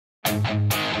Hey,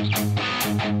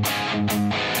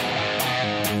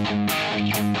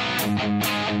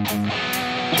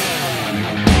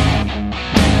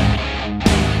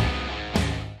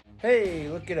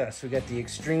 look at us. We got the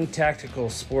Xtreme Tactical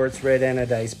Sports Red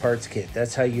Anodized Parts Kit.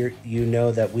 That's how you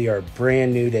know that we are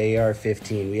brand new to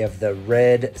AR-15. We have the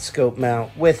red scope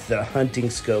mount with the hunting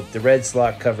scope, the red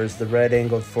slot covers, the red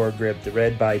angled foregrip, the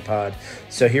red bipod.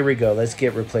 So here we go. Let's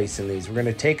get replacing these. We're going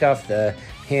to take off the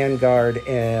hand guard,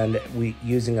 and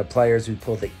using a pliers, we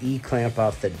pull the E-clamp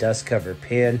off the dust cover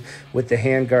pin. With the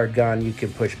hand guard gone, you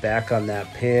can push back on that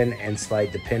pin and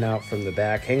slide the pin out from the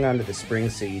back. Hang on to the spring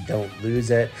so you don't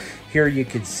lose it. Here you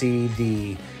can see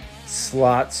the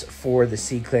slots for the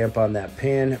C-clamp on that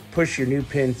pin. Push your new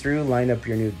pin through, line up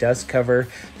your new dust cover,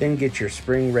 then get your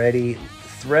spring ready.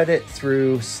 Thread it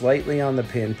through slightly on the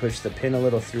pin, push the pin a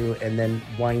little through, and then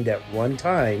wind at one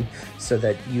time so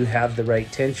that you have the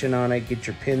right tension on it. Get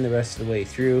your pin the rest of the way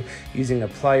through. Using a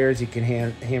pliers, you can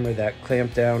hammer that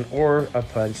clamp down, or a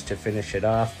punch to finish it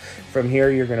off. From here,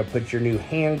 you're going to put your new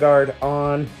hand guard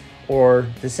on, or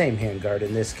the same hand guard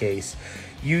in this case.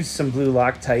 Use some blue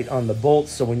Loctite on the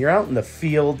bolts, so when you're out in the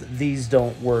field, these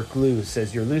don't work loose.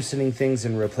 As you're loosening things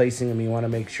and replacing them, you want to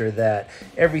make sure that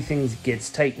everything gets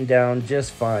tightened down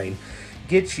just fine.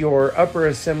 Get your upper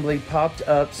assembly popped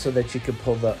up so that you can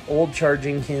pull the old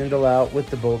charging handle out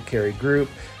with the bolt carry group.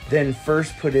 Then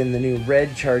first put in the new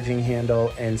red charging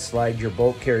handle and slide your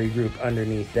bolt carry group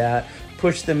underneath that.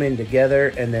 Push them in together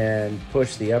and then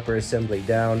push the upper assembly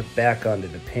down back onto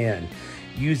the pin.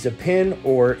 Use a pin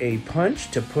or a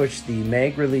punch to push the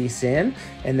mag release in,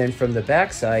 and then from the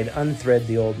back side, unthread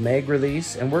the old mag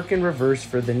release and work in reverse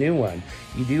for the new one.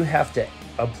 You do have to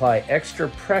apply extra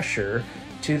pressure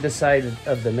to the side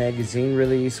of the magazine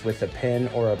release with a pin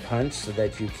or a punch so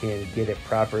that you can get it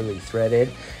properly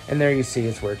threaded. And there you see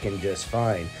it's working just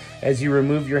fine. As you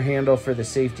remove your handle for the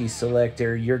safety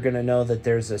selector, you're going to know that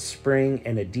there's a spring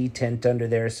and a detent under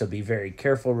there, so be very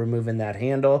careful removing that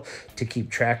handle to keep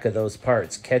track of those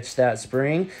parts. Catch that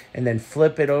spring and then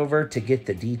flip it over to get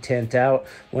the detent out.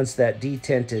 Once that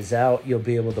detent is out, you'll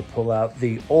be able to pull out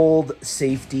the old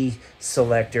safety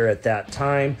selector at that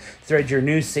time. Thread your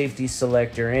new safety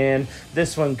selector in.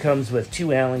 This one comes with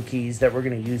 2 Allen keys that we're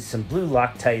going to use some blue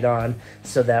Loctite on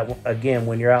so that, again,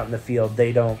 when you're out in the field,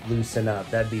 they don't loosen up.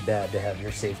 That'd be bad to have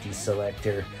your safety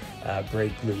selector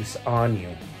break loose on you.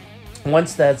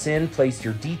 Once that's in, place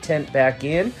your detent back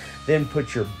in, then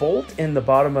put your bolt in the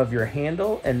bottom of your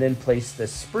handle, and then place the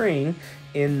spring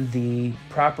in the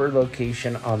proper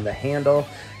location on the handle,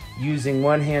 using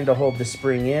one hand to hold the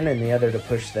spring in and the other to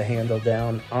push the handle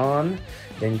down on.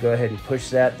 Then go ahead and push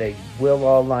that. They will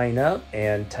all line up,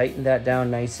 and tighten that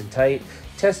down nice and tight.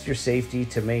 Test your safety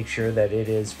to make sure that it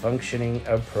is functioning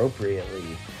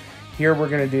appropriately. Here we're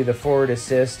going to do the forward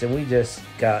assist, and we just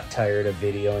got tired of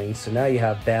videoing, so now you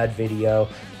have bad video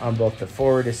on both the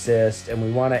forward assist, and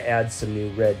we want to add some new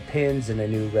red pins and a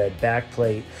new red back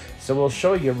plate. So we'll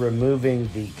show you removing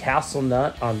the castle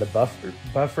nut on the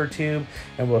buffer tube,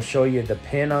 and we'll show you the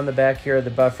pin on the back here of the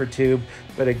buffer tube.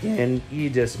 But again, you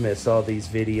just miss all these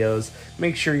videos.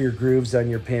 Make sure your grooves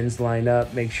on your pins line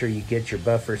up. Make sure you get your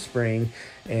buffer spring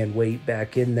and weight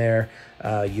back in there.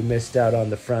 You missed out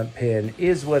on the front pin.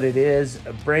 Is what it is.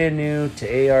 Brand new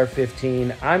to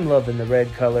AR-15. I'm loving the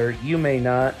red color. You may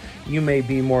not. You may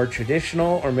be more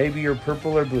traditional, or maybe you're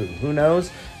purple or blue. Who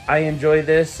knows? I enjoy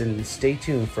this, and stay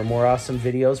tuned for more awesome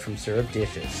videos from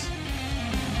SyrupDishes.